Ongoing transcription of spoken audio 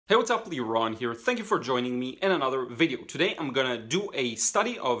Hey, what's up, Liron here. Thank you for joining me in another video. Today I'm gonna do a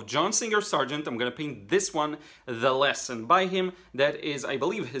study of John Singer Sargent. I'm gonna paint this one, The Lesson, by him. That is, I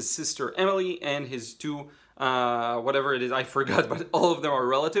believe, his sister Emily and his two, whatever it is, I forgot, but all of them are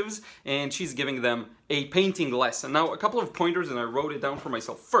relatives, and she's giving them a painting lesson. Now, a couple of pointers, and I wrote it down for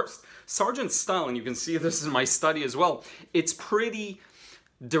myself. First, Sargent's style, and you can see this in my study as well, it's pretty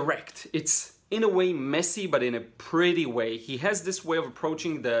direct. It's in a way messy, but in a pretty way. He has this way of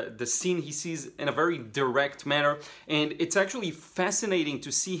approaching the scene he sees in a very direct manner, and it's actually fascinating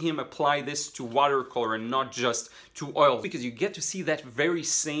to see him apply this to watercolor and not just to oils, because you get to see that very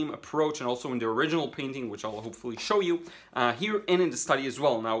same approach, and also in the original painting, which I'll hopefully show you here and in the study as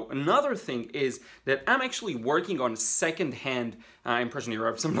well. Now, another thing is that I'm actually working on second-hand impression here. I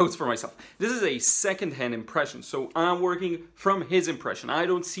have some notes for myself. This is a second-hand impression, so I'm working from his impression. I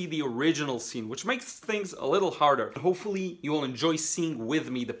don't see the original scene, which makes things a little harder. Hopefully you will enjoy seeing with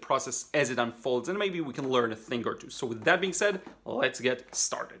me the process as it unfolds, and maybe we can learn a thing or two. So with that being said, let's get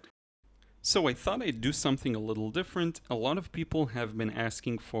started. So I thought I'd do something a little different. A lot of people have been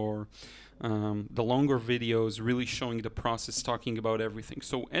asking for the longer videos, really showing the process, talking about everything.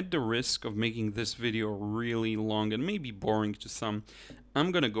 So at the risk of making this video really long and maybe boring to some,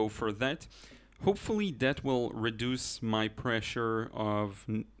 I'm gonna go for that. Hopefully that will reduce my pressure of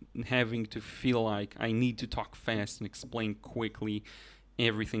having to feel like I need to talk fast and explain quickly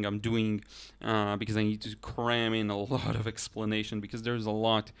everything I'm doing, because I need to cram in a lot of explanation because there's a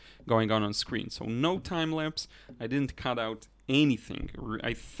lot going on screen. So no time lapse. I didn't cut out anything.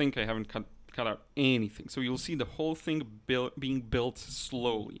 I think I haven't cut out anything. So you'll see the whole thing being built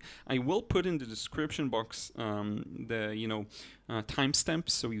slowly. I will put in the description box the timestamps,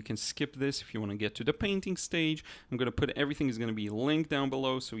 so you can skip this if you want to get to the painting stage. I'm going to put everything is going to be linked down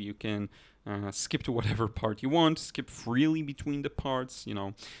below, so you can skip to whatever part you want, skip freely between the parts,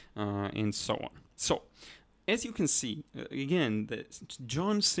 and so on. So as you can see, again,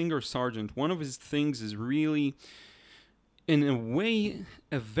 John Singer Sargent, one of his things is really, in a way,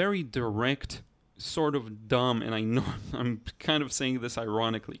 a very direct, sort of dumb, and I know I'm kind of saying this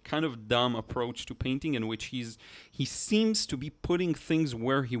ironically, kind of dumb approach to painting, in which he seems to be putting things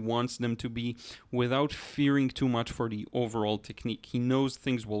where he wants them to be without fearing too much for the overall technique. He knows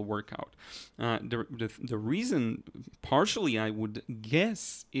things will work out. The reason, partially I would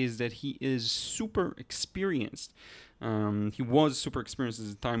guess, is that he is super experienced. He was super experienced at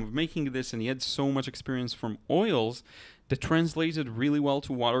the time of making this, and he had so much experience from oils that translated really well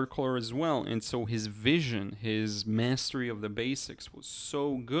to watercolor as well. And so his vision, his mastery of the basics was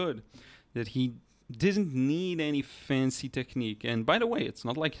so good that he didn't need any fancy technique. And by the way, it's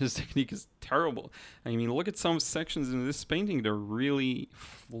not like his technique is terrible. I mean, look at some sections in this painting. They're really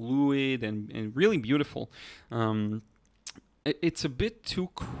fluid and really beautiful. It's a bit too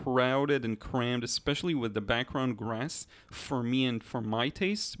crowded and crammed, especially with the background grass, for me and for my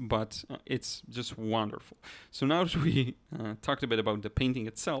taste, but it's just wonderful. So now that we talked a bit about the painting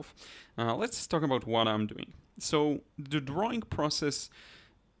itself, let's talk about what I'm doing. So the drawing process,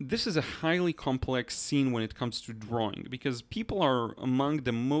 this is a highly complex scene when it comes to drawing, because people are among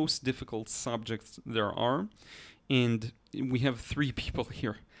the most difficult subjects there are, and we have 3 people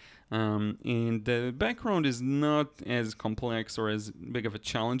here. And the background is not as complex or as big of a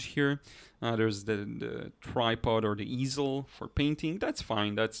challenge here. There's the tripod or the easel for painting. That's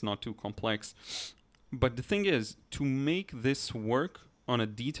fine. That's not too complex. But the thing is, to make this work on a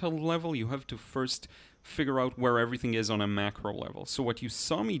detailed level, you have to first figure out where everything is on a macro level. So what you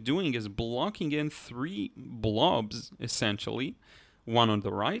saw me doing is blocking in 3 blobs, essentially. One on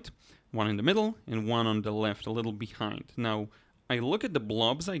the right, one in the middle, and one on the left, a little behind. Now, I look at the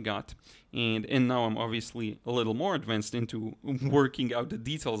blobs I got, and now I'm obviously a little more advanced into working out the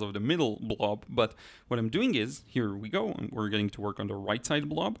details of the middle blob, but what I'm doing is, here we go, we're getting to work on the right side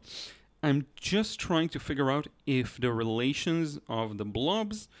blob. I'm just trying to figure out if the relations of the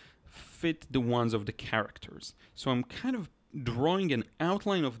blobs fit the ones of the characters. So I'm kind of drawing an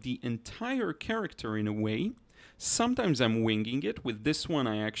outline of the entire character in a way. Sometimes I'm winging it. With this one,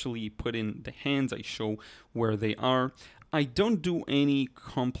 I actually put in the hands, I show where they are. I don't do any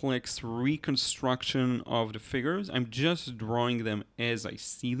complex reconstruction of the figures. I'm just drawing them as I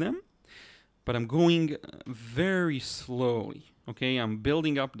see them, but I'm going very slowly, okay? I'm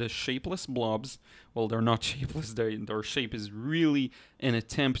building up the shapeless blobs. Well, they're not shapeless. Their shape is really an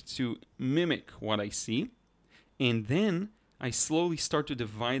attempt to mimic what I see, and then I slowly start to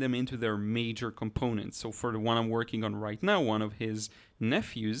divide them into their major components. So for the one I'm working on right now, one of his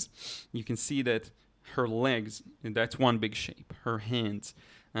nephews, you can see that her legs, that's one big shape. Her hands,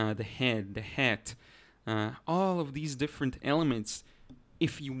 the head, the hat, all of these different elements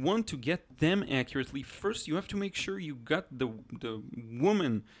if you want to get them accurately, first you have to make sure you got the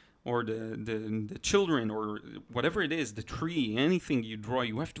woman or the children or whatever it is, the tree, anything you draw,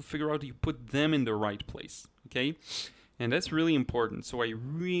 you have to figure out you put them in the right place, okay? And that's really important, so I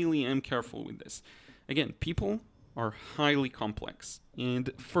really am careful with this. Again, people are highly complex,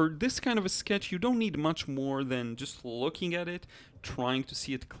 and for this kind of a sketch you don't need much more than just looking at it, trying to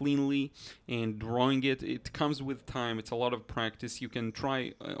see it cleanly, and drawing it. It comes with time, it's a lot of practice. You can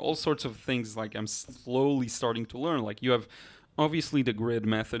try all sorts of things, like I'm slowly starting to learn. Like you have obviously the grid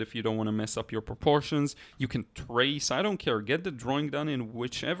method if you don't want to mess up your proportions. You can trace, I don't care, get the drawing done in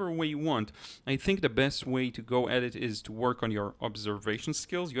whichever way you want. I think the best way to go at it is to work on your observation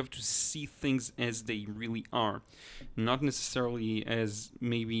skills. You have to see things as they really are, not necessarily as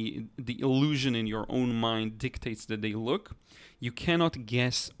maybe the illusion in your own mind dictates that they look. You cannot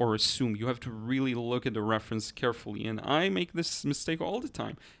guess or assume. You have to really look at the reference carefully, and I make this mistake all the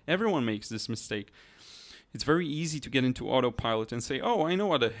time. Everyone makes this mistake. It's very easy to get into autopilot and say, oh, I know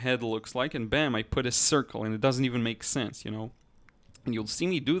what a head looks like, and bam, I put a circle, and it doesn't even make sense, you know? And you'll see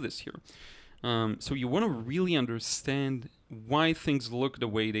me do this here. So you want to really understand why things look the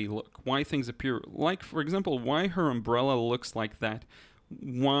way they look, why things appear. Like, for example, why her umbrella looks like that.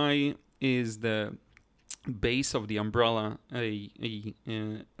 Why is the base of the umbrella a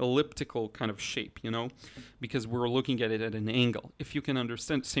elliptical kind of shape, you know, because we're looking at it at an angle. If you can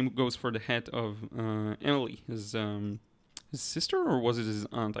understand, same goes for the hat of Emily, his sister, or was it his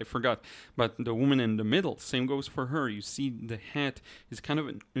aunt? I forgot. But the woman in the middle, same goes for her. You see the hat is kind of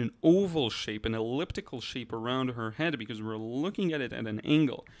an oval shape, an elliptical shape around her head because we're looking at it at an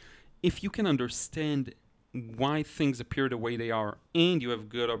angle. If you can understand why things appear the way they are and you have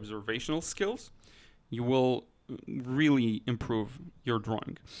good observational skills, you will really improve your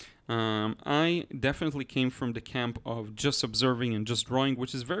drawing. I definitely came from the camp of just observing and just drawing,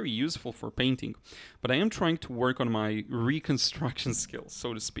 which is very useful for painting, but I am trying to work on my reconstruction skills,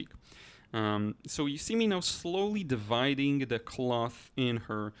 so to speak. So you see me now slowly dividing the cloth in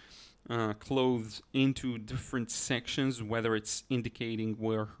her clothes into different sections, whether it's indicating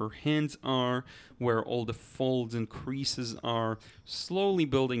where her hands are, where all the folds and creases are, slowly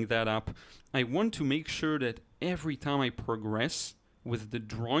building that up. I want to make sure that every time I progress with the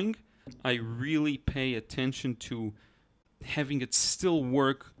drawing, I really pay attention to having it still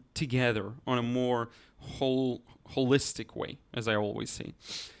work together on a more holistic way, as I always say.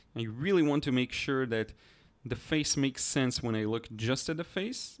 I really want to make sure that the face makes sense when I look just at the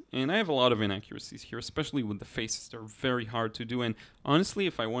face, and I have a lot of inaccuracies here, especially with the faces. They're very hard to do, and honestly,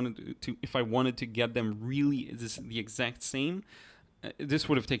 if I wanted to get them really the exact same, this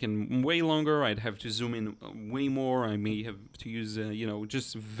would have taken way longer. I'd have to zoom in way more. I may have to use,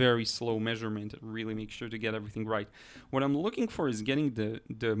 just very slow measurement and really make sure to get everything right. What I'm looking for is getting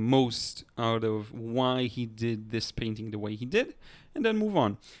the most out of why he did this painting the way he did, and then move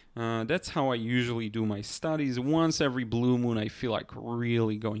on. That's how I usually do my studies. Once every blue moon, I feel like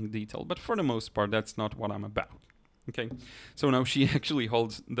really going detailed, but for the most part, that's not what I'm about. Okay, so now she actually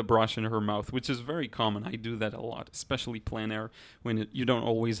holds the brush in her mouth, which is very common. I do that a lot, especially plein air, when you don't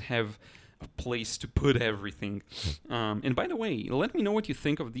always have a place to put everything. And by the way, let me know what you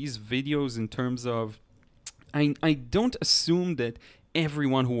think of these videos in terms of, I don't assume that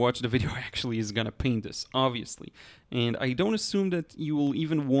everyone who watched the video actually is gonna paint this, obviously. And I don't assume that you will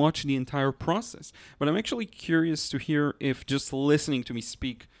even watch the entire process. But I'm actually curious to hear if just listening to me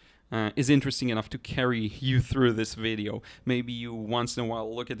speak is interesting enough to carry you through this video. Maybe you once in a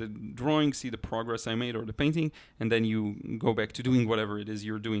while look at the drawing, see the progress I made or the painting, and then you go back to doing whatever it is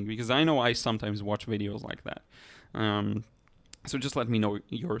you're doing, because I know I sometimes watch videos like that. So just let me know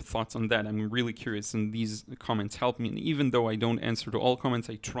your thoughts on that. I'm really curious, and these comments help me. And even though I don't answer to all comments,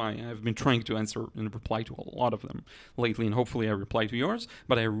 I try. I've been trying to answer and reply to a lot of them lately, and hopefully I reply to yours,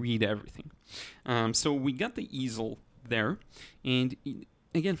 but I read everything. So we got the easel there, and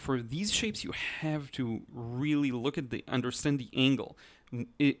again, for these shapes, you have to really look at understand the angle.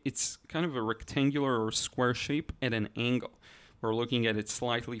 It's kind of a rectangular or square shape at an angle. We're looking at it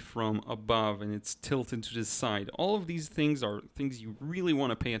slightly from above, and it's tilted to the side. All of these things are things you really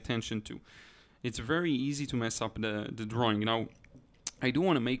want to pay attention to. It's very easy to mess up the drawing. Now, I do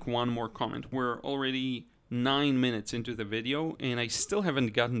want to make one more comment. We're already 9 minutes into the video, and I still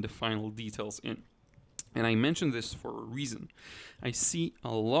haven't gotten the final details in. And I mention this for a reason. I see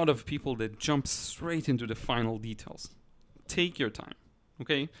a lot of people that jump straight into the final details. Take your time,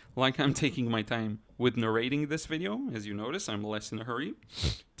 okay? Like I'm taking my time with narrating this video. As you notice, I'm less in a hurry.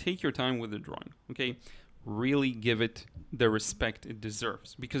 Take your time with the drawing, okay? Really give it the respect it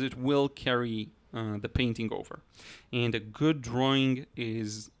deserves, because it will carry the painting over. And a good drawing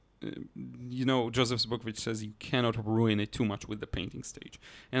is, you know, Joseph Zbukvich says you cannot ruin it too much with the painting stage.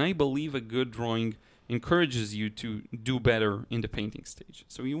 And I believe a good drawing encourages you to do better in the painting stage.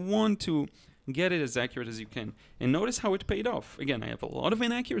 So you want to get it as accurate as you can. And notice how it paid off. Again, I have a lot of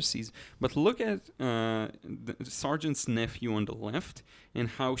inaccuracies, but look at Sargent's nephew on the left and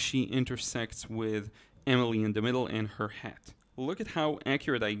how she intersects with Emily in the middle and her hat. Look at how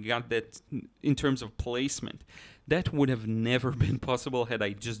accurate I got that in terms of placement. That would have never been possible had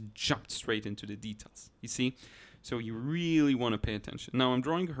I just jumped straight into the details. You see? So you really want to pay attention. Now I'm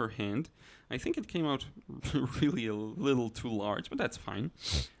drawing her hand. I think it came out really a little too large, but that's fine.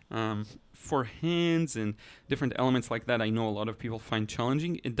 For hands and different elements like that, I know a lot of people find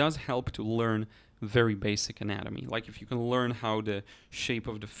challenging. It does help to learn very basic anatomy. Like if you can learn how the shape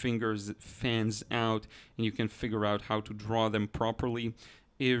of the fingers fans out and you can figure out how to draw them properly,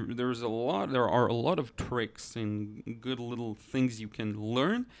 there are a lot of tricks and good little things you can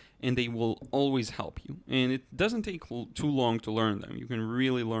learn, and they will always help you. And it doesn't take too long to learn them. You can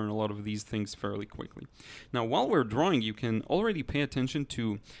really learn a lot of these things fairly quickly. Now, while we're drawing, you can already pay attention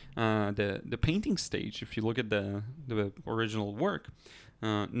to the painting stage. If you look at the original work,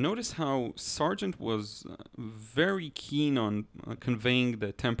 notice how Sargent was very keen on conveying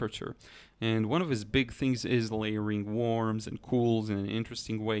the temperature. And one of his big things is layering warms and cools in an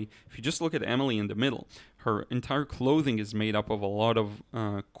interesting way. If you just look at Emily in the middle, her entire clothing is made up of a lot of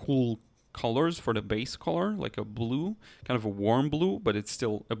cool colors for the base color, like a blue, kind of a warm blue, but it's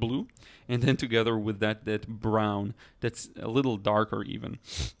still a blue. And then together with that brown, that's a little darker even.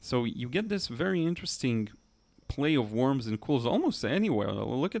 So you get this very interesting play of warms and cools almost anywhere.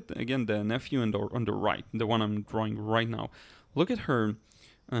 Look at, again, the nephew on the right, the one I'm drawing right now. Look at her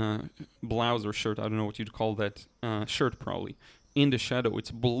blouse or shirt, I don't know what you'd call that, shirt probably. In the shadow,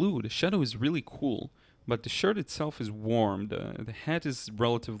 it's blue. The shadow is really cool, but the shirt itself is warm. The hat is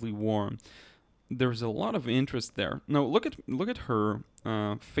relatively warm. There's a lot of interest there. Now look at her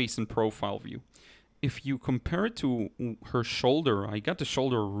face and profile view. If you compare it to her shoulder, I got the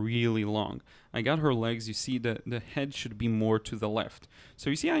shoulder really long. I got her legs, you see the head should be more to the left. So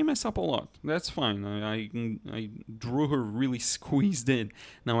you see I mess up a lot. That's fine. I drew her really squeezed in.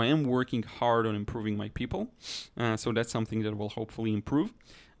 Now I am working hard on improving my people. So that's something that will hopefully improve.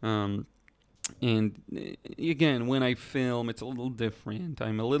 And again, when I film, it's a little different.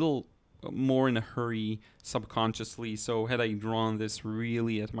 I'm a little more in a hurry subconsciously, so had I drawn this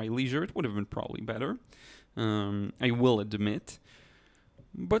really at my leisure, it would have been probably better. I will admit,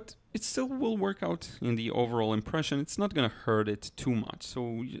 but it still will work out in the overall impression. It's not going to hurt it too much,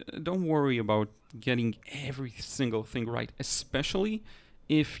 so don't worry about getting every single thing right, especially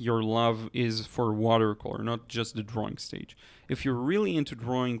if your love is for watercolor, not just the drawing stage. If you're really into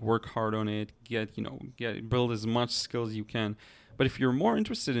drawing, work hard on it, build as much skill as you can. But if you're more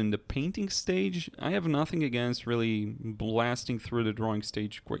interested in the painting stage, I have nothing against really blasting through the drawing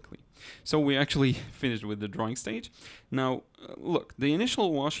stage quickly. So we actually finished with the drawing stage. Now, look, the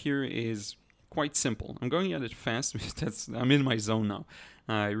initial wash here is quite simple. I'm going at it fast because I'm in my zone now.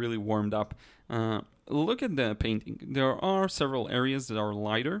 I really warmed up. Look at the painting. There are several areas that are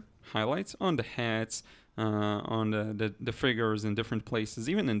lighter highlights on the hats, on the figures in different places,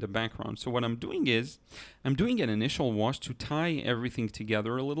 even in the background. So what I'm doing is, I'm doing an initial wash to tie everything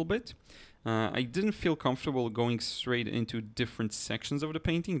together a little bit. I didn't feel comfortable going straight into different sections of the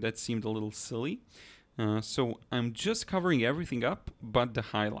painting. That seemed a little silly. So I'm just covering everything up but the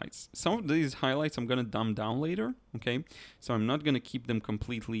highlights. Some of these highlights I'm going to dumb down later, okay? So I'm not going to keep them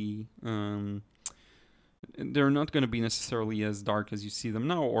completely... they're not going to be necessarily as dark as you see them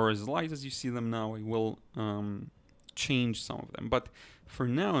now or as light as you see them now. I will change some of them. But for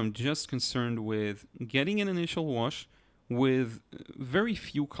now, I'm just concerned with getting an initial wash with very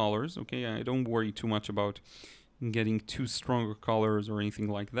few colors, okay? I don't worry too much about getting too stronger colors or anything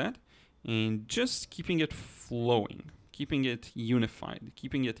like that. And just keeping it flowing, keeping it unified,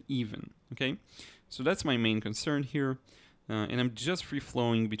 keeping it even, okay? So that's my main concern here. And I'm just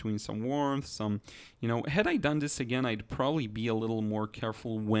free-flowing between some warmth, some, had I done this again, I'd probably be a little more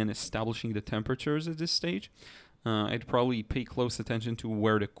careful when establishing the temperatures at this stage. I'd probably pay close attention to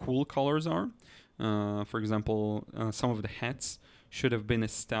where the cool colors are. For example, some of the hats should have been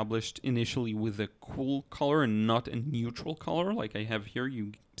established initially with a cool color and not a neutral color like I have here.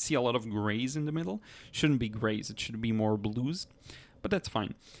 You see a lot of grays in the middle. Shouldn't be grays, it should be more blues. But that's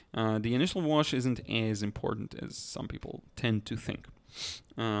fine. The initial wash isn't as important as some people tend to think.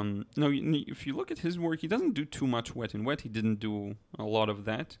 Now, if you look at his work, he doesn't do too much wet and wet. He didn't do a lot of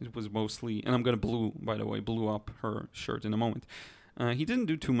that. It was mostly, and I'm going to blue up her shirt in a moment. He didn't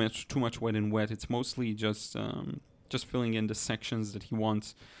do too much wet and wet. It's mostly just filling in the sections that he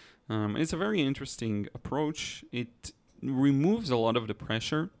wants. It's a very interesting approach. It removes a lot of the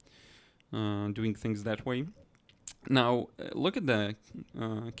pressure doing things that way. Now, look at the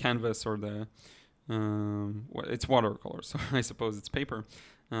canvas or the it's watercolor, so I suppose it's paper.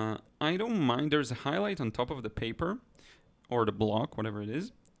 I don't mind. There's a highlight on top of the paper or the block, whatever it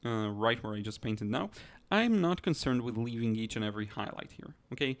is, right where I just painted now. I'm not concerned with leaving each and every highlight here,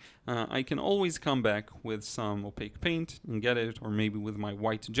 okay? I can always come back with some opaque paint and get it, or maybe with my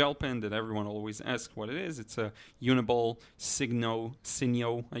white gel pen that everyone always asks what it is. It's a Uniball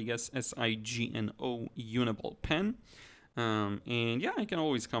Signo, I guess, S-I-G-N-O Uniball pen. And yeah, I can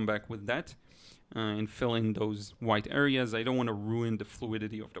always come back with that and fill in those white areas. I don't want to ruin the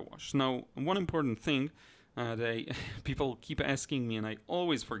fluidity of the wash. Now, one important thing, people keep asking me, and I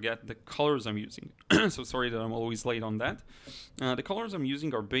always forget the colors I'm using. So sorry that I'm always late on that. The colors I'm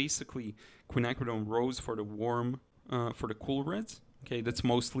using are basically Quinacridone Rose for the for the cool reds. Okay, that's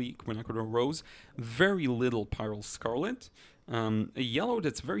mostly Quinacridone Rose. Very little Pyrrole Scarlet. A yellow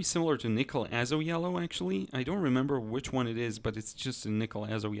that's very similar to Nickel Azo Yellow, actually. I don't remember which one it is, but it's just a Nickel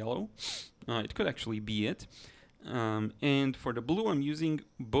Azo Yellow. It could actually be it. And for the blue, I'm using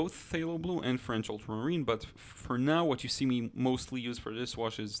both Phthalo Blue and French Ultramarine, but for now, what you see me mostly use for this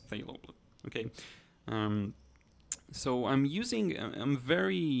wash is Phthalo Blue. Okay, so I'm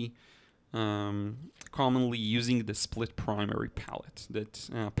very commonly using the split primary palette that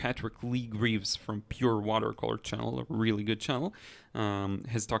Patrick Lee Greaves from Pure Watercolor channel, a really good channel,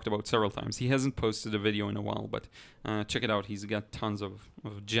 has talked about several times. He hasn't posted a video in a while, but check it out. He's got tons of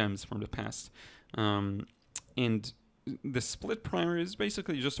gems from the past. And the split primer is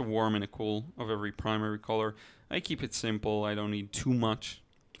basically just a warm and a cool of every primary color. I keep it simple. I don't need too much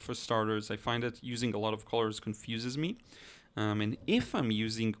for starters. I find that using a lot of colors confuses me. And if I'm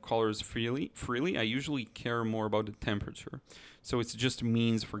using colors freely, I usually care more about the temperature. So it's just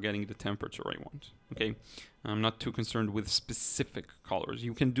means for getting the temperature I want. Okay, I'm not too concerned with specific colors.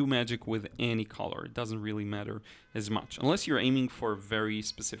 You can do magic with any color. It doesn't really matter as much, unless you're aiming for a very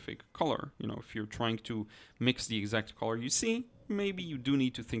specific color. You know, if you're trying to mix the exact color you see, maybe you do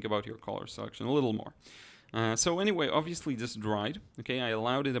need to think about your color selection a little more. So anyway, obviously this dried. Okay, I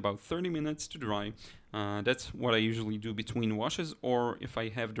allowed it about 30 minutes to dry. That's what I usually do between washes, or if I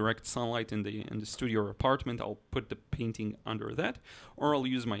have direct sunlight in the studio or apartment, I'll put the painting under that, or I'll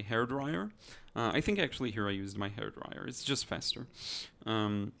use my hair dryer. I think actually here I used my hair dryer. It's just faster.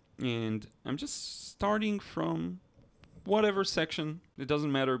 And I'm just starting from whatever section. It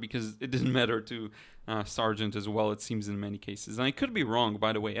doesn't matter, because it didn't matter to Sargent as well, it seems, in many cases. And I could be wrong,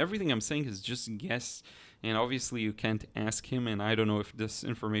 by the way. Everything I'm saying is just guess, and obviously you can't ask him, and I don't know if this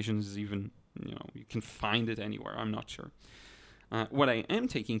information is even, you can find it anywhere. I'm not sure. What I am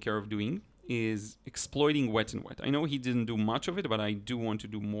taking care of doing is exploiting wet and wet. I know he didn't do much of it, but I do want to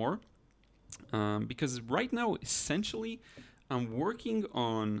do more. Because right now, essentially, I'm working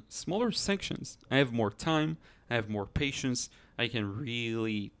on smaller sections. I have more time, I have more patience, I can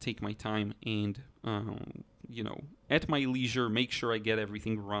really take my time and, at my leisure, make sure I get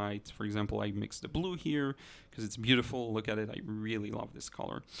everything right. For example, I mixed the blue here because it's beautiful. Look at it, I really love this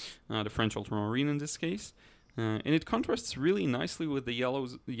color. The French Ultramarine in this case. And it contrasts really nicely with the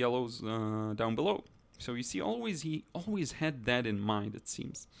yellows down below. So you see, he always had that in mind, it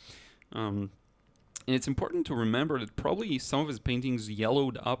seems. And it's important to remember that probably some of his paintings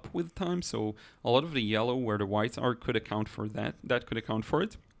yellowed up with time, so a lot of the yellow where the whites are could account for that. That could account for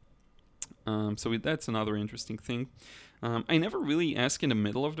it. So that's another interesting thing. I never really ask in the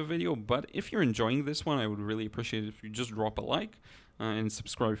middle of the video, but if you're enjoying this one, I would really appreciate it if you just drop a like and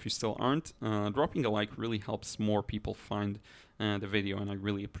subscribe if you still aren't. Dropping a like really helps more people find the video, and I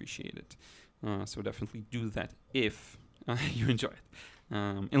really appreciate it. So definitely do that if you enjoy it.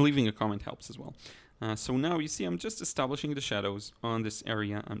 And leaving a comment helps as well. So now you see I'm just establishing the shadows on this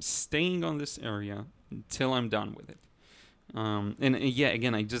area. I'm staying on this area until I'm done with it. Yeah,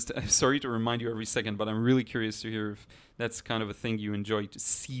 again, sorry to remind you every second, but I'm really curious to hear if that's kind of a thing you enjoy, to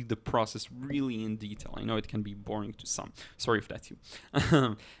see the process really in detail. I know it can be boring to some. Sorry if that's you.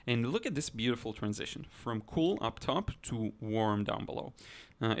 And look at this beautiful transition from cool up top to warm down below.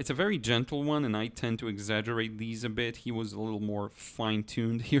 It's a very gentle one, and I tend to exaggerate these a bit. He was a little more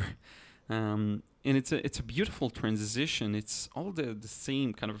fine-tuned here. And it's a beautiful transition. It's all the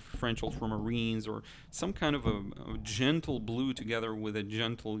same kind of French ultramarines, or some kind of a gentle blue together with a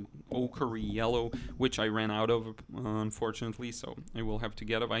gentle ochre yellow, which I ran out of, unfortunately, so I will have to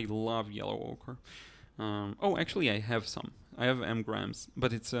get up. I love yellow ochre. Oh, actually, I have some. I have M-grams,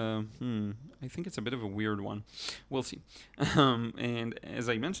 but it's I think it's a bit of a weird one. We'll see. And as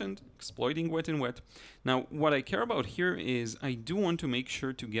I mentioned, exploiting wet and wet. Now, what I care about here is I do want to make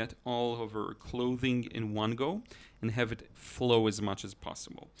sure to get all of her clothing in one go and have it flow as much as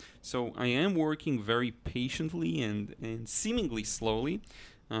possible. So I am working very patiently and seemingly slowly,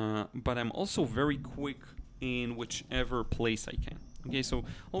 but I'm also very quick in whichever place I can. Okay, so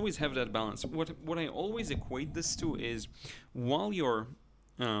always have that balance. What I always equate this to is while you're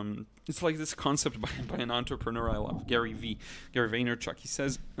it's like this concept by an entrepreneur I love, Gary Vaynerchuk. He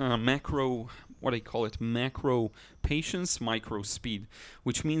says macro patience, micro speed,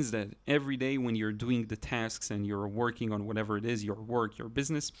 which means that every day when you're doing the tasks and you're working on whatever it is, your work, your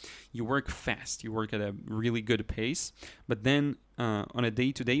business, you work fast, you work at a really good pace, but then on a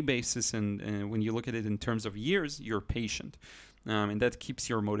day-to-day basis and when you look at it in terms of years, you're patient. And that keeps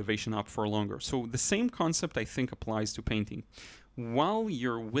your motivation up for longer. So the same concept, I think, applies to painting. While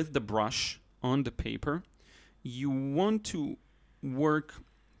you're with the brush on the paper, you want to work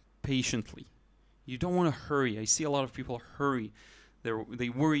patiently. You don't want to hurry. I see a lot of people hurry. They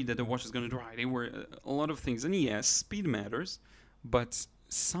worry that the wash is going to dry. They worry a lot of things. And yes, speed matters, but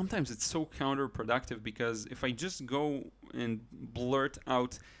sometimes it's so counterproductive because if I just go and blurt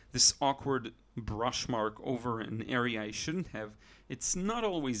out this awkward brush mark over an area I shouldn't have, it's not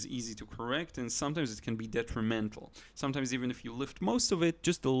always easy to correct, and sometimes it can be detrimental. Sometimes even if you lift most of it,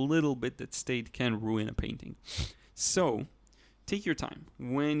 just a little bit that stayed can ruin a painting. So take your time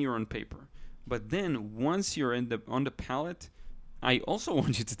when you're on paper, but then once you're on the palette, I also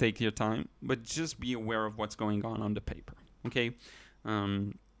want you to take your time, but just be aware of what's going on the paper. Okay.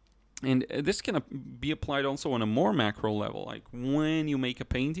 And this can be applied also on a more macro level, like when you make a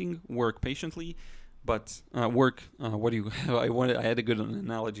painting, work patiently, but I had a good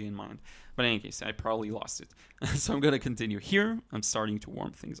analogy in mind, but in any case, I probably lost it. So I'm going to continue. Here, I'm starting to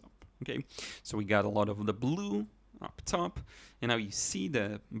warm things up, okay? So we got a lot of the blue up top, and now you see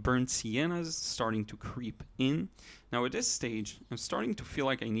the burnt siennas starting to creep in. Now at this stage, I'm starting to feel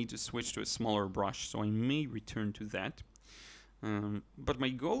like I need to switch to a smaller brush, so I may return to that. But my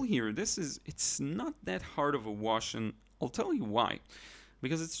goal here, it's not that hard of a wash, and I'll tell you why.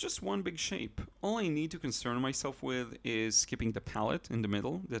 Because it's just one big shape. All I need to concern myself with is skipping the palette in the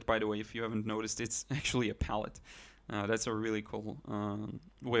middle. That, by the way, if you haven't noticed, it's actually a palette. That's a really cool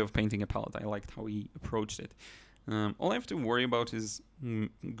way of painting a palette. I liked how he approached it. All I have to worry about is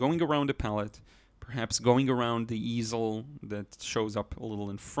going around the palette, perhaps going around the easel that shows up a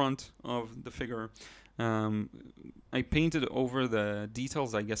little in front of the figure. I painted over the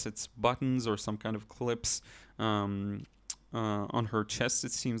details, I guess it's buttons or some kind of clips on her chest.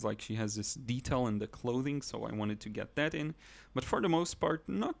 It seems like she has this detail in the clothing, so I wanted to get that in. But for the most part,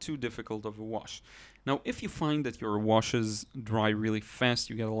 not too difficult of a wash. Now, if you find that your washes dry really fast,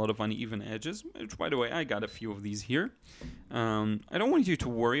 you get a lot of uneven edges, which, by the way, I got a few of these here. I don't want you to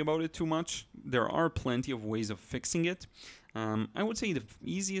worry about it too much. There are plenty of ways of fixing it. I would say the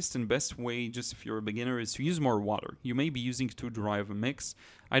easiest and best way, just if you're a beginner, is to use more water. You may be using too dry of a mix.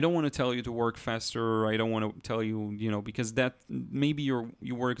 I don't want to tell you to work faster. I don't want to tell you, because that maybe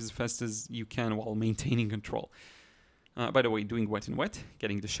you work as fast as you can while maintaining control. By the way, doing wet and wet,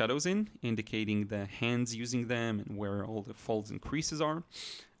 getting the shadows in, indicating the hands using them and where all the folds and creases are.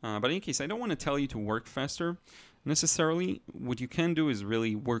 But in any case, I don't want to tell you to work faster necessarily. What you can do is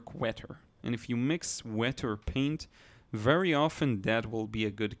really work wetter. And if you mix wetter paint, very often that will be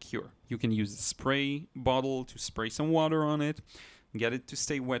a good cure. You can use a spray bottle to spray some water on it, get it to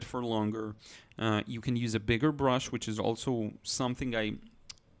stay wet for longer. You can use a bigger brush, which is also something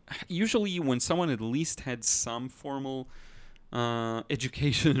usually when someone at least had some formal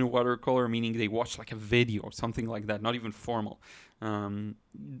education in watercolor, meaning they watched like a video or something like that, not even formal.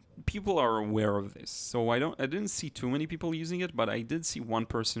 People are aware of this. So I didn't see too many people using it, but I did see one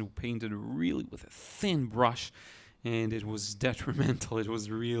person who painted really with a thin brush, and it was detrimental. It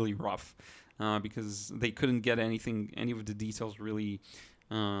was really rough because they couldn't get any of the details really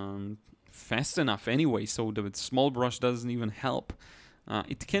fast enough anyway, so the small brush doesn't even help.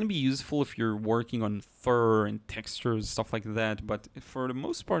 It can be useful if you're working on fur and textures, stuff like that, but for the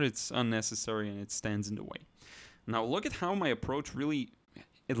most part it's unnecessary and it stands in the way. Now look at how my approach really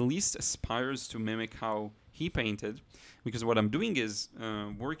at least aspires to mimic how he painted, because what I'm doing is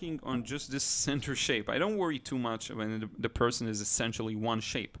working on just this center shape. I don't worry too much when the person is essentially one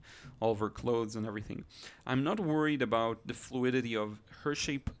shape, all of her clothes and everything. I'm not worried about the fluidity of her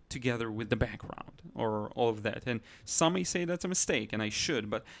shape together with the background or all of that. And some may say that's a mistake, and I should,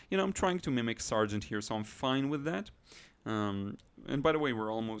 but I'm trying to mimic Sargent here, so I'm fine with that. And by the way,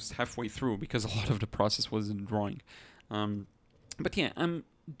 we're almost halfway through because a lot of the process was in drawing. But yeah, I'm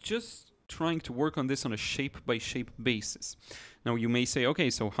just trying to work on this on a shape-by-shape basis. Now you may say, okay,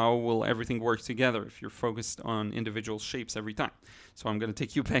 so how will everything work together if you're focused on individual shapes every time? So I'm going to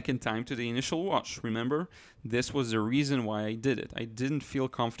take you back in time to the initial wash. Remember, this was the reason why I did it. I didn't feel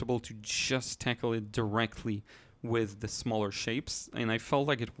comfortable to just tackle it directly with the smaller shapes, and I felt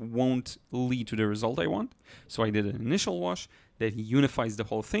like it won't lead to the result I want. So I did an initial wash that unifies the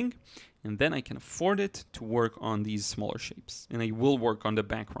whole thing, and then I can afford it to work on these smaller shapes. And I will work on the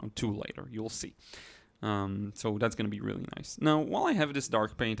background too later, you'll see. So that's going to be really nice. Now, while I have this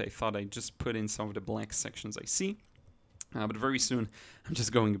dark paint, I thought I'd just put in some of the black sections I see. But very soon, I'm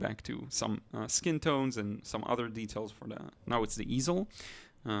just going back to some skin tones and some other details for the... Now it's the easel.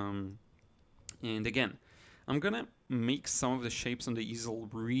 And again, I'm going to make some of the shapes on the easel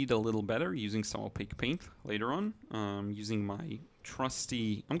read a little better using some opaque paint later on. Using my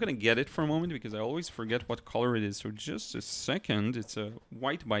trusty... I'm going to get it for a moment because I always forget what color it is. So just a second. It's a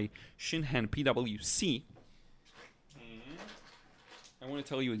white by ShinHan PWC. I want to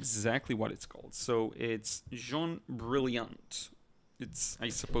tell you exactly what it's called. So it's Jaune Brilliant. It's, I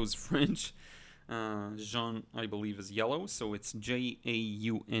suppose, French. Jaune, I believe, is yellow. So it's Jaune,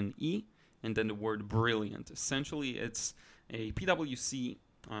 and then the word brilliant. Essentially, it's a PWC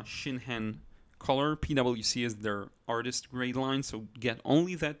ShinHan color. PWC is their artist grade line, so get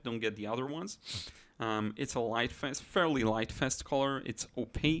only that, don't get the other ones. It's a light fast, fairly light fast color. It's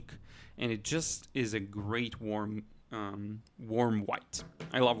opaque, and it just is a great warm white.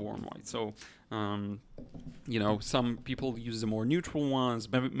 I love warm white. So, you know, some people use the more neutral ones,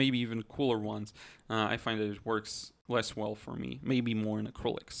 maybe even cooler ones. I find that it works less well for me, maybe more in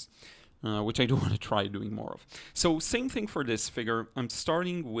acrylics. Which I do want to try doing more of. So same thing for this figure. I'm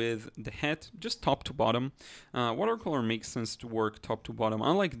starting with the head, just top to bottom. Watercolor makes sense to work top to bottom.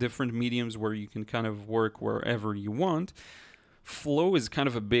 Unlike different mediums where you can kind of work wherever you want, flow is kind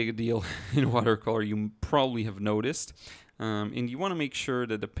of a big deal in watercolor, you probably have noticed. And you want to make sure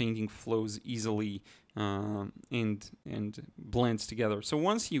that the painting flows easily and blends together. So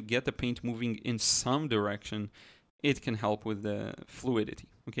once you get the paint moving in some direction, it can help with the fluidity.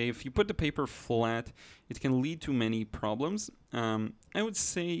 Okay, if you put the paper flat, it can lead to many problems. I would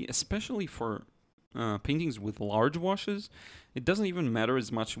say, especially for paintings with large washes, it doesn't even matter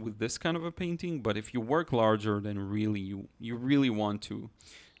as much with this kind of a painting, but if you work larger, then really you really want to,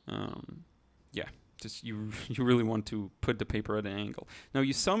 you really want to put the paper at an angle. Now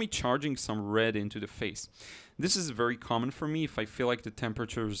you saw me charging some red into the face. This is very common for me. If I feel like the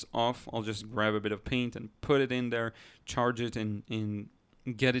temperature is off, I'll just grab a bit of paint and put it in there, charge it, and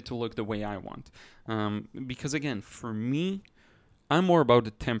get it to look the way I want. Because again, for me, I'm more about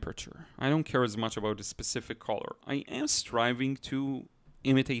the temperature. I don't care as much about the specific color. I am striving to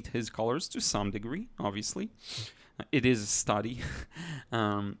imitate his colors to some degree, obviously. It is a study.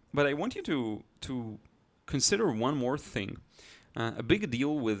 But I want you to consider one more thing. A big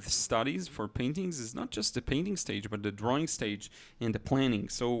deal with studies for paintings is not just the painting stage, but the drawing stage and the planning.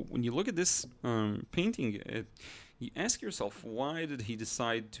 So when you look at this painting, you ask yourself, why did he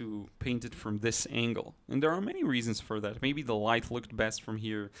decide to paint it from this angle? And there are many reasons for that. Maybe the light looked best from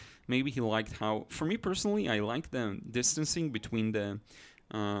here. Maybe he liked how... For me personally, I like the distancing between the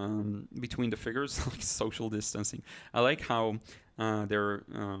figures, like social distancing. I like how they're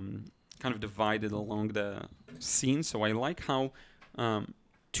kind of divided along the scene. So I like how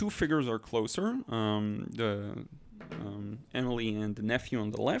two figures are closer, Emily and the nephew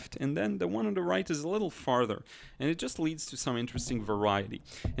on the left, and then the one on the right is a little farther, and it just leads to some interesting variety.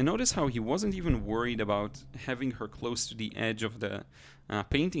 And notice how he wasn't even worried about having her close to the edge of the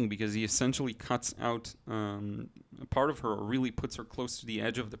painting, because he essentially cuts out a part of her, or really puts her close to the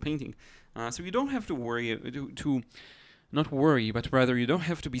edge of the painting. So you don't have to worry not worry, but rather you don't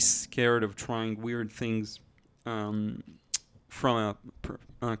have to be scared of trying weird things from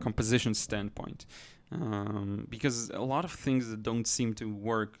a composition standpoint. Because a lot of things that don't seem to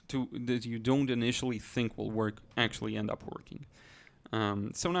work, that you don't initially think will work, actually end up working.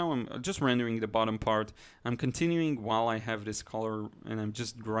 So now I'm just rendering the bottom part. I'm continuing while I have this color, and I'm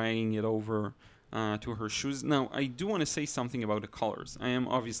just dragging it over to her shoes. Now, I do want to say something about the colors. I am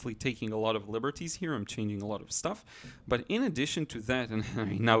obviously taking a lot of liberties here. I'm changing a lot of stuff. But in addition to that, and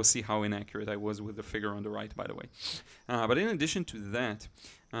I now see how inaccurate I was with the figure on the right, by the way. But in addition to that,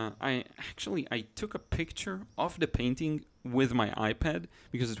 I took a picture of the painting with my iPad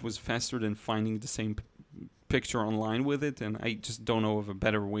because it was faster than finding the same picture online with it, and I just don't know of a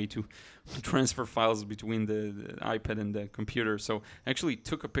better way to transfer files between the iPad and the computer. So I actually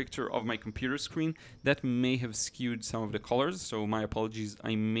took a picture of my computer screen. That may have skewed some of the colors, so my apologies.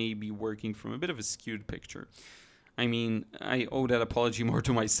 I may be working from a bit of a skewed picture. I mean, I owe that apology more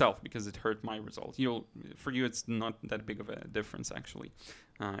to myself because it hurt my result. For you, it's not that big of a difference, actually,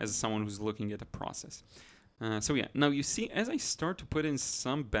 as someone who's looking at the process. So yeah, now you see, as I start to put in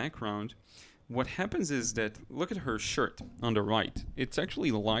some background, what happens is that, look at her shirt on the right. It's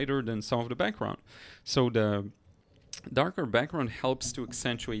actually lighter than some of the background. So the darker background helps to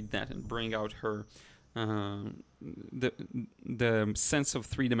accentuate that and bring out her the sense of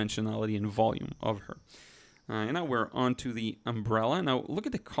three-dimensionality and volume of her. And now we're on to the umbrella. Now look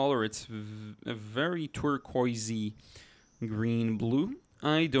at the color. It's a very turquoisey green blue.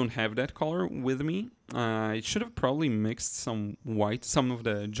 I don't have that color with me. I should have probably mixed some white, some of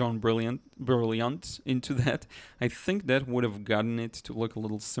the Jaune Brilliant into that. I think that would have gotten it to look a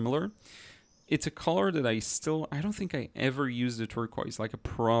little similar. It's a color that I don't think I ever used a turquoise, like a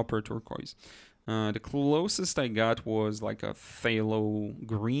proper turquoise. The closest I got was like a phthalo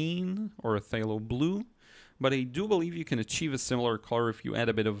green or a phthalo blue. But I do believe you can achieve a similar color if you add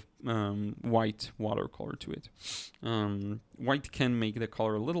a bit of white watercolor to it. White can make the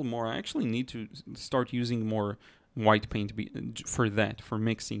color a little more. I actually need to start using more white paint for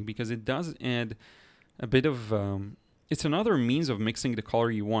mixing, because it does add a bit of... it's another means of mixing the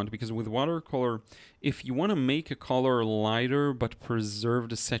color you want, because with watercolor, if you want to make a color lighter but preserve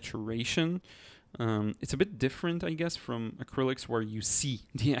the saturation, it's a bit different, I guess, from acrylics where you see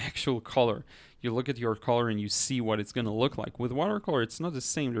the actual color. You look at your color and you see what it's going to look like. With watercolor, it's not the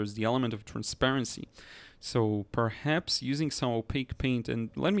same. There's the element of transparency. So perhaps using some opaque paint, and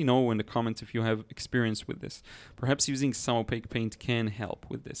let me know in the comments if you have experience with this. Perhaps using some opaque paint can help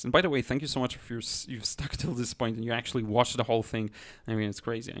with this. And by the way, thank you so much if you've stuck till this point and you actually watched the whole thing. I mean, it's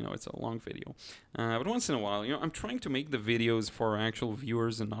crazy. I know it's a long video. But once in a while, I'm trying to make the videos for actual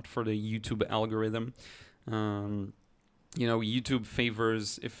viewers and not for the YouTube algorithm. YouTube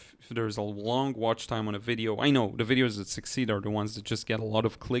favors if there's a long watch time on a video. I know the videos that succeed are the ones that just get a lot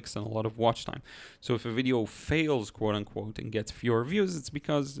of clicks and a lot of watch time. So if a video fails, quote unquote, and gets fewer views, it's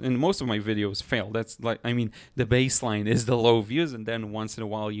because, and most of my videos fail. That's like, I mean, the baseline is the low views, and then once in a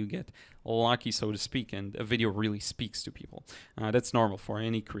while you get lucky, so to speak, and a video really speaks to people. That's normal for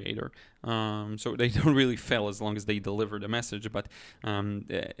any creator. So they don't really fail as long as they deliver the message, but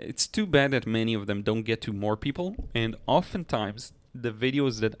it's too bad that many of them don't get to more people, and oftentimes the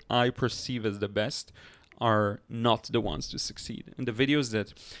videos that I perceive as the best are not the ones to succeed. And the videos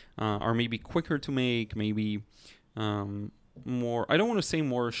that are maybe quicker to make, maybe more, I don't want to say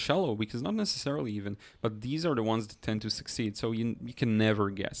more shallow, because not necessarily even, but these are the ones that tend to succeed, so you can never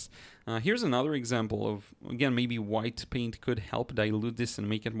guess. Here's another example of, again, maybe white paint could help dilute this and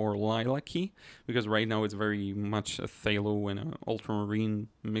make it more lilac-y, because right now it's very much a phthalo and an ultramarine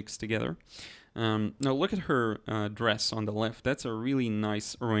mixed together. Now look at her dress on the left. That's a really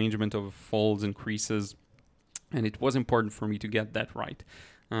nice arrangement of folds and creases, and it was important for me to get that right.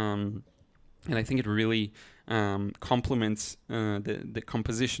 And I think it really complements the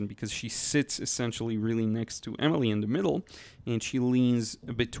composition, because she sits essentially really next to Emily in the middle, and she leans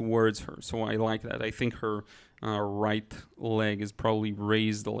a bit towards her. So I like that. I think her right leg is probably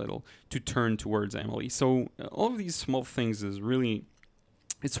raised a little to turn towards Emily. So all of these small things is really,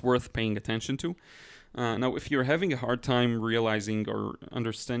 it's worth paying attention to. Now, if you're having a hard time realizing or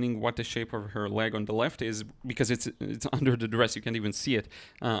understanding what the shape of her leg on the left is, because it's under the dress, you can't even see it,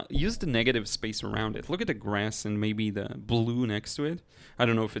 use the negative space around it. Look at the grass and maybe the blue next to it. I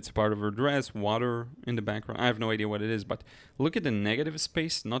don't know if it's a part of her dress, water in the background. I have no idea what it is, but look at the negative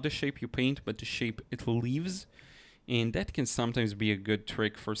space, not the shape you paint, but the shape it leaves. And that can sometimes be a good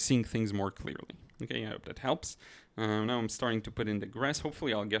trick for seeing things more clearly. Okay, I hope that helps. Now I'm starting to put in the grass.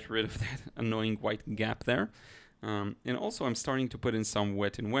 Hopefully I'll get rid of that annoying white gap there. And also I'm starting to put in some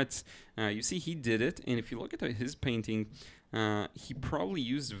wet and wets. You see he did it, and if you look at his painting, he probably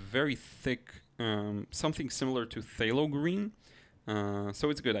used very thick, something similar to phthalo green. So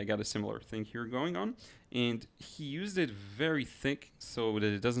it's good, I got a similar thing here going on. And he used it very thick so that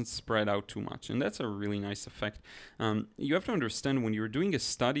it doesn't spread out too much. And that's a really nice effect. You have to understand, when you're doing a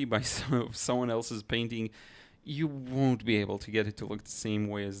study by someone else's painting, you won't be able to get it to look the same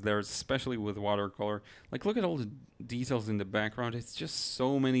way as theirs, especially with watercolor. Like, look at all the details in the background. It's just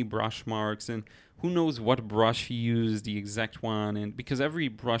so many brush marks, and who knows what brush he used, the exact one, and because every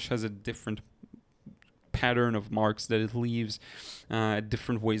brush has a different pattern of marks that it leaves,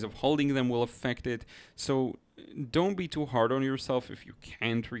 different ways of holding them will affect it. So don't be too hard on yourself if you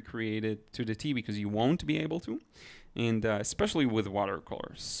can't recreate it to the T, because you won't be able to. And especially with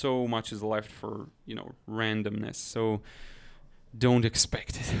watercolor, so much is left for, randomness. So don't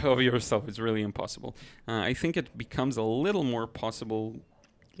expect it of yourself. It's really impossible. I think it becomes a little more possible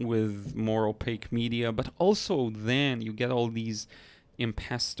with more opaque media, but also then you get all these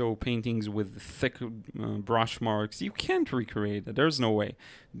impasto paintings with thick brush marks. You can't recreate it. There's no way.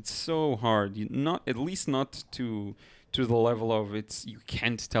 It's so hard. Not at least not to the level of you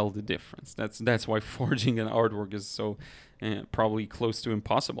can't tell the difference. That's why forging an artwork is so probably close to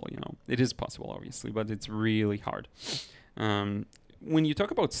impossible. It is possible, obviously, but it's really hard. When you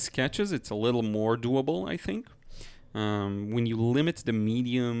talk about sketches, it's a little more doable, I think. When you limit the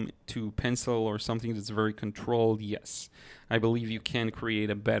medium to pencil or something that's very controlled, yes, I believe you can create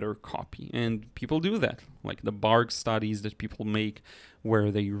a better copy. And people do that, like the Barg studies that people make,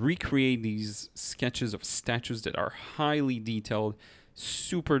 where they recreate these sketches of statues that are highly detailed,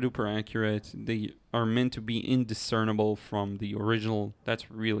 super duper accurate. They are meant to be indiscernible from the original. That's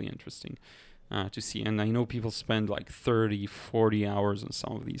really interesting to see. And I know people spend like 30, 40 hours on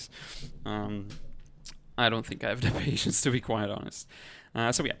some of these. I don't think I have the patience, to be quite honest.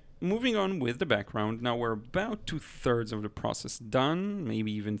 So yeah, moving on with the background. Now we're about 2/3 of the process done,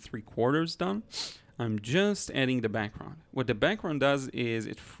 maybe even 3/4 done. I'm just adding the background. What the background does is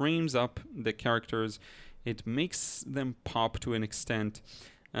it frames up the characters. It makes them pop to an extent.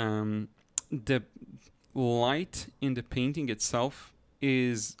 The light in the painting itself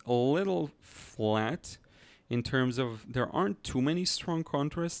is a little flat in terms of there aren't too many strong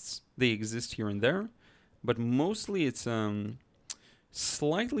contrasts. They exist here and there. But mostly it's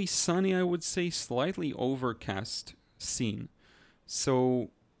slightly sunny, I would say, slightly overcast scene. So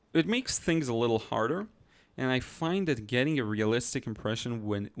it makes things a little harder. And I find that getting a realistic impression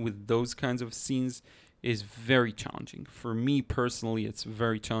with those kinds of scenes is very challenging. For me personally, it's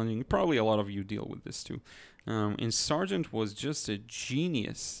very challenging. Probably a lot of you deal with this too. And Sargent was just a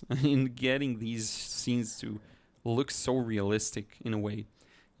genius in getting these scenes to look so realistic in a way.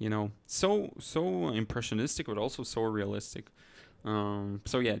 So impressionistic, but also so realistic.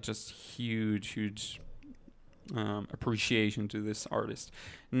 So yeah, just huge appreciation to this artist.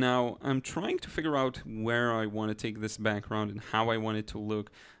 Now, I'm trying to figure out where I want to take this background and how I want it to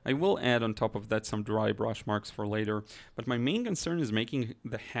look. I will add on top of that some dry brush marks for later, but my main concern is making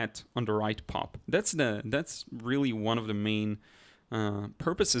the hat on the right pop. That's really one of the main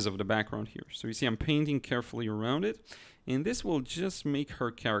purposes of the background here. So you see I'm painting carefully around it, and this will just make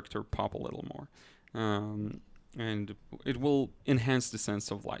her character pop a little more. And it will enhance the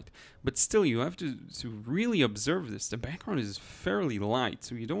sense of light. But still, you have to really observe this. The background is fairly light,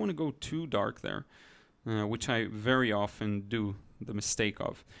 so you don't want to go too dark there, which I very often do the mistake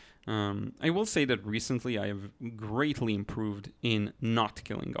of. I will say that recently I have greatly improved in not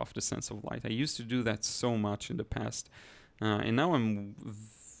killing off the sense of light. I used to do that so much in the past, and now I'm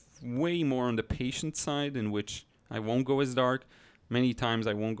way more on the patient side, in which I won't go as dark. Many times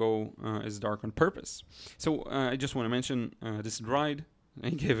I won't go as dark on purpose. So I just want to mention this dried. I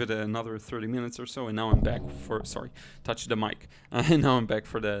gave it another 30 minutes or so, and now I'm back for, touch the mic. And now I'm back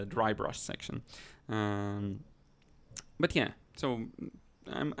for the dry brush section. But yeah, so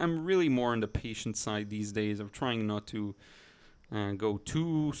I'm really more on the patient side these days of trying not to go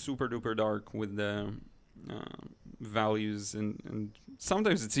too super duper dark with the values, and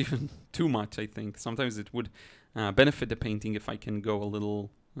sometimes it's even too much, I think. Sometimes it would benefit the painting if I can go a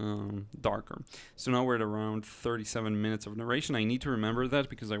little darker. So now we're at around 37 minutes of narration. I need to remember that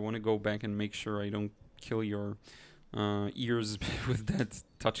because I want to go back and make sure I don't kill your ears with that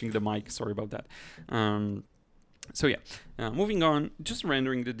touching the mic. Sorry about that. So yeah, moving on, just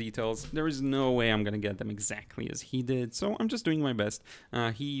rendering the details. There is no way I'm going to get them exactly as he did, so I'm just doing my best.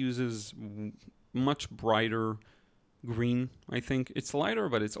 He uses much brighter green, I think. It's lighter,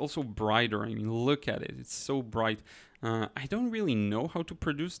 but it's also brighter. I mean, look at it. It's so bright. I don't really know how to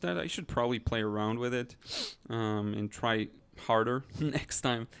produce that. I should probably play around with it and try harder next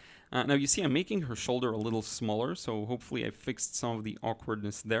time. Now, you see I'm making her shoulder a little smaller, so hopefully I fixed some of the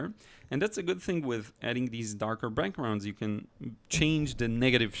awkwardness there. And that's a good thing with adding these darker backgrounds. You can change the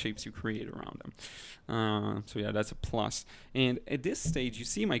negative shapes you create around them. So yeah, that's a plus. And at this stage, you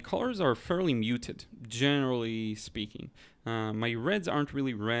see my colors are fairly muted, generally speaking. My reds aren't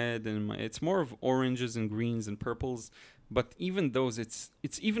really red, and it's more of oranges and greens and purples. But even those, it's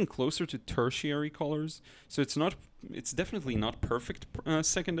even closer to tertiary colors. So it's definitely not perfect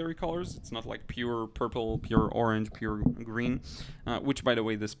secondary colors. It's not like pure purple, pure orange, pure green, which, by the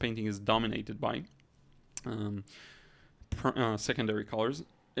way, this painting is dominated by secondary colors.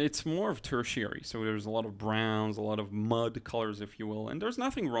 It's more of tertiary. So there's a lot of browns, a lot of mud colors, if you will. And there's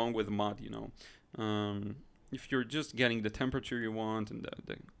nothing wrong with mud, you know. If you're just getting the temperature you want and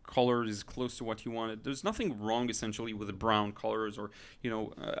the color is close to what you wanted, there's nothing wrong essentially with the brown colors, or, you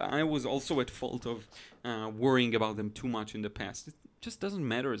know, I was also at fault of worrying about them too much in the past. just doesn't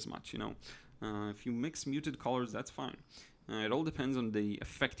matter as much, you know. If you mix muted colors, that's fine. It all depends on the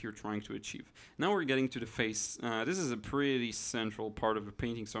effect you're trying to achieve. Now we're getting to the face. This is a pretty central part of the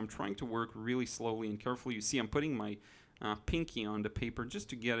painting, so I'm trying to work really slowly and carefully. You see, I'm putting my pinky on the paper just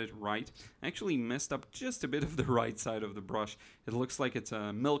to get it right. I actually messed up just a bit of the right side of the brush. It looks like it's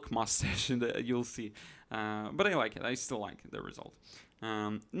a milk mustache, and you'll see. But I like it. I still like the result.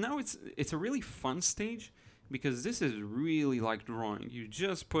 Now it's a really fun stage, because this is really like drawing. You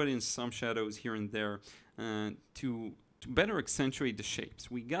just put in some shadows here and there to better accentuate the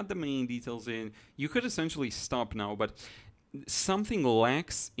shapes. We got the main details in. You could essentially stop now, but something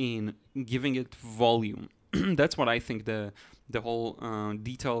lacks in giving it volume. That's what I think the whole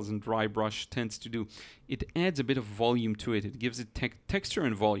details and dry brush tends to do. It adds a bit of volume to it. It gives it texture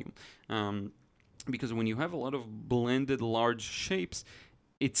and volume. Because when you have a lot of blended large shapes,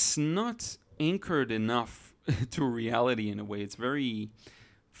 it's not anchored enough to reality in a way. It's very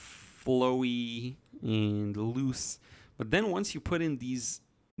flowy and loose. But then once you put in these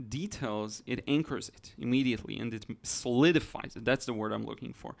details, it anchors it immediately and it solidifies it. That's the word I'm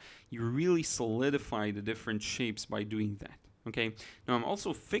looking for. You really solidify the different shapes by doing that. Okay, now I'm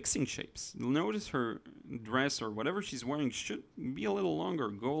also fixing shapes. You'll notice her dress or whatever she's wearing should be a little longer,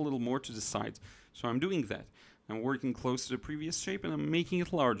 go a little more to the sides. So I'm doing that. I'm working close to the previous shape and I'm making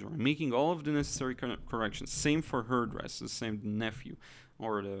it larger. I'm making all of the necessary corrections. Same for her dress, the same nephew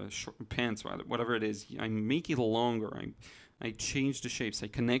or the pants, whatever it is. I make it longer. I change the shapes. I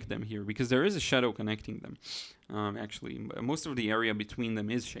connect them here because there is a shadow connecting them. Actually, most of the area between them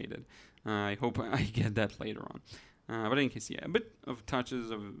is shaded. I hope I get that later on. But in case, yeah, a bit of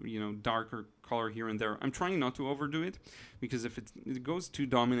touches of, darker color here and there. I'm trying not to overdo it, because if it goes too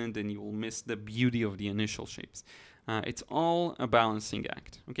dominant, then you will miss the beauty of the initial shapes. It's all a balancing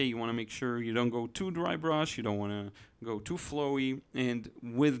act. Okay, you want to make sure you don't go too dry brush, you don't want to go too flowy, and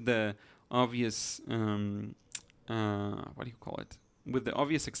with the obvious, what do you call it? With the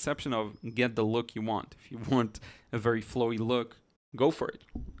obvious exception of get the look you want. If you want a very flowy look, go for it.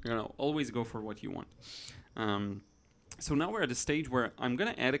 Always go for what you want. So now we're at a stage where I'm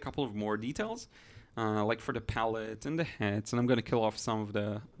going to add a couple of more details, like for the palette and the hats, and I'm going to kill off some of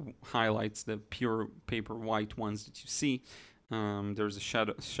the highlights, the pure paper white ones that you see. There's a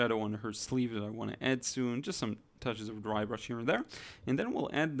shadow on her sleeve that I want to add soon, just some touches of dry brush here and there. And then we'll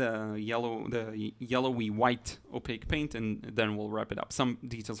add the yellowy white opaque paint, and then we'll wrap it up. Some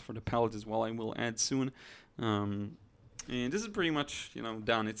details for the palette as well I will add soon. And this is pretty much,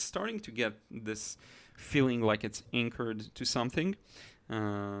 done. It's starting to get this feeling like it's anchored to something.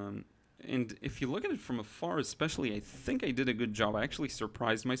 And if you look at it from afar especially, I think I did a good job. I actually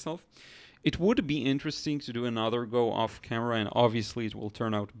surprised myself. It would be interesting to do another go off camera, and obviously it will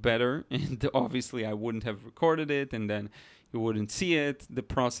turn out better. And obviously I wouldn't have recorded it, and then you wouldn't see it, the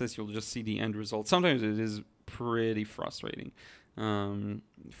process, you'll just see the end result. Sometimes it is pretty frustrating,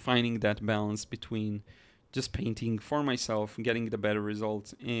 finding that balance between just painting for myself, getting the better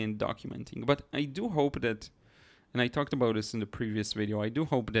results, and documenting. But I do hope that, and I talked about this in the previous video, I do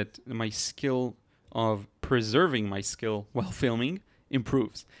hope that my skill of preserving my skill while filming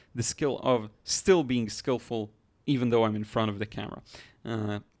improves. The skill of still being skillful even though I'm in front of the camera.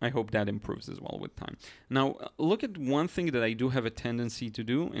 I hope that improves as well with time. Now, look at one thing that I do have a tendency to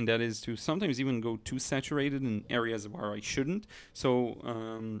do, and that is to sometimes even go too saturated in areas where I shouldn't.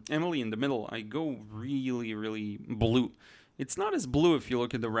 So, Emily in the middle, I go really, really blue. It's not as blue if you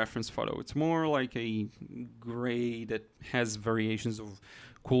look at the reference photo. It's more like a gray that has variations of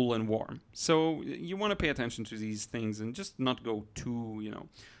cool and warm. So you want to pay attention to these things and just not go too,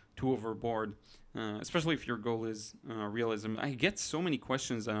 too overboard. Especially if your goal is realism. I get so many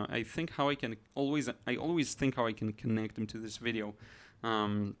questions. I always think how I can connect them to this video.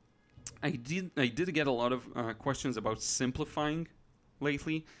 I did get a lot of questions about simplifying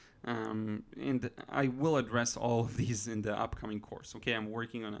lately. And I will address all of these in the upcoming course. Okay,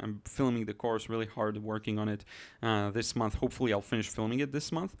 I'm filming the course really hard, working on it this month. Hopefully I'll finish filming it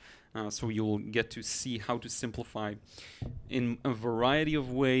this month, so you'll get to see how to simplify in a variety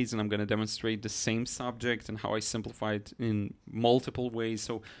of ways, and I'm going to demonstrate the same subject and how I simplify it in multiple ways.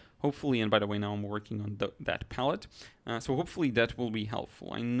 So hopefully, and by the way, now I'm working on that palette, so hopefully that will be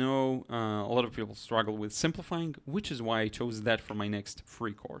helpful. I know a lot of people struggle with simplifying, which is why I chose that for my next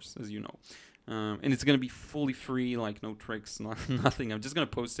free course, as you know. And it's going to be fully free, like no tricks, nothing. I'm just going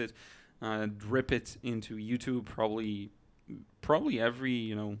to post it, drip it into YouTube probably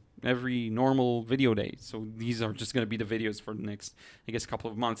every normal video day. So these are just going to be the videos for the next, I guess, couple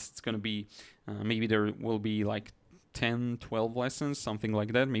of months. It's going to be, maybe there will be like 10, 12 lessons, something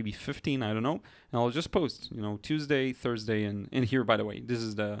like that, maybe 15, I don't know. And I'll just post, you know, Tuesday, Thursday, and here, by the way, this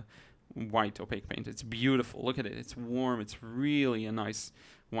is the white opaque paint. It's beautiful. Look at it. It's warm. It's really a nice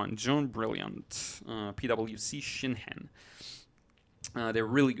one. Jaune Brilliant, PWC ShinHan. They're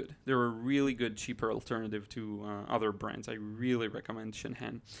really good. They're a really good, cheaper alternative to other brands. I really recommend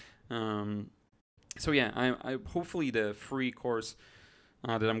ShinHan. So yeah, I hopefully the free course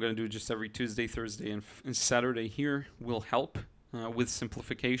that I'm going to do just every Tuesday, Thursday, and Saturday here will help with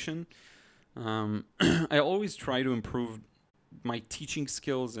simplification. I always try to improve my teaching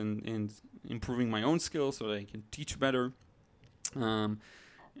skills and improving my own skills so that I can teach better.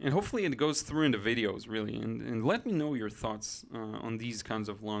 And hopefully it goes through in the videos, really. And let me know your thoughts on these kinds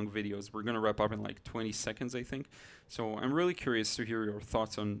of long videos. We're going to wrap up in like 20 seconds, I think. So I'm really curious to hear your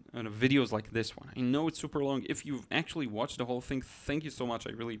thoughts on videos like this one. I know it's super long. If you've actually watched the whole thing, thank you so much.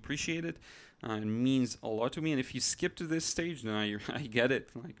 I really appreciate it. It means a lot to me. And if you skip to this stage, then I get it.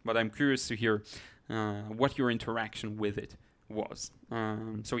 But I'm curious to hear what your interaction with it was.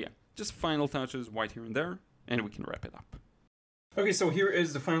 So yeah, just final touches, white here and there, and we can wrap it up. Okay, so here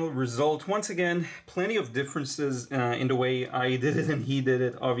is the final result. Once again, plenty of differences in the way I did it and he did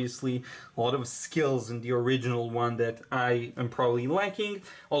it, obviously. A lot of skills in the original one that I am probably lacking.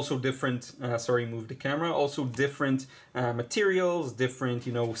 Also different, sorry, move the camera. Also different materials, different,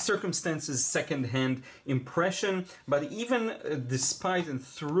 you know, circumstances, second-hand impression. But even despite and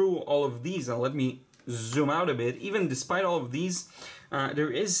through all of these, and let me zoom out a bit, even despite all of these, there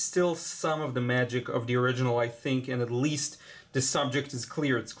is still some of the magic of the original, I think, and at least the subject is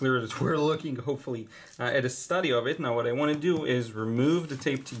clear. It's clear that we're looking, hopefully, at a study of it. Now, what I want to do is remove the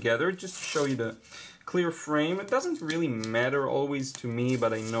tape together, just to show you the clear frame. It doesn't really matter always to me,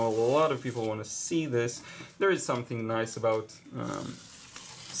 but I know a lot of people want to see this. There is something nice about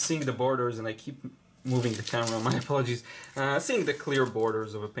seeing the borders, and I keep moving the camera, my apologies. Seeing the clear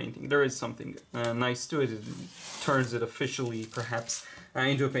borders of a painting. There is something nice to it. It turns it officially, perhaps,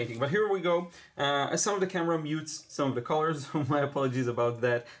 into a painting. But here we go. Some of the camera mutes some of the colors. My apologies about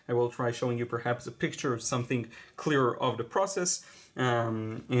that. I will try showing you perhaps a picture of something clearer of the process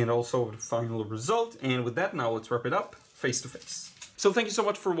and also of the final result. And with that, now let's wrap it up face to face. So thank you so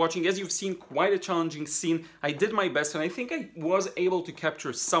much for watching. As you've seen, quite a challenging scene. I did my best, and I think I was able to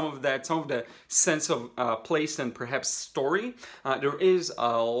capture some of that, some of the sense of place and perhaps story. There is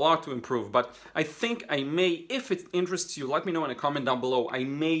a lot to improve, but I think I may, if it interests you, let me know in a comment down below. I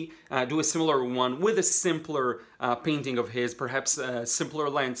may do a similar one with a simpler painting of his, perhaps a simpler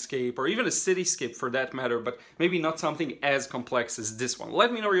landscape, or even a cityscape for that matter, but maybe not something as complex as this one.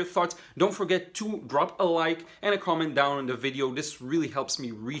 Let me know your thoughts. Don't forget to drop a like and a comment down in the video. This really helps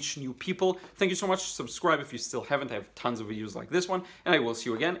me reach new people. Thank you so much. Subscribe if you still haven't. I have tons of videos like this one, and I will see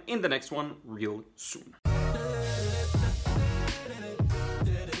you again in the next one real soon.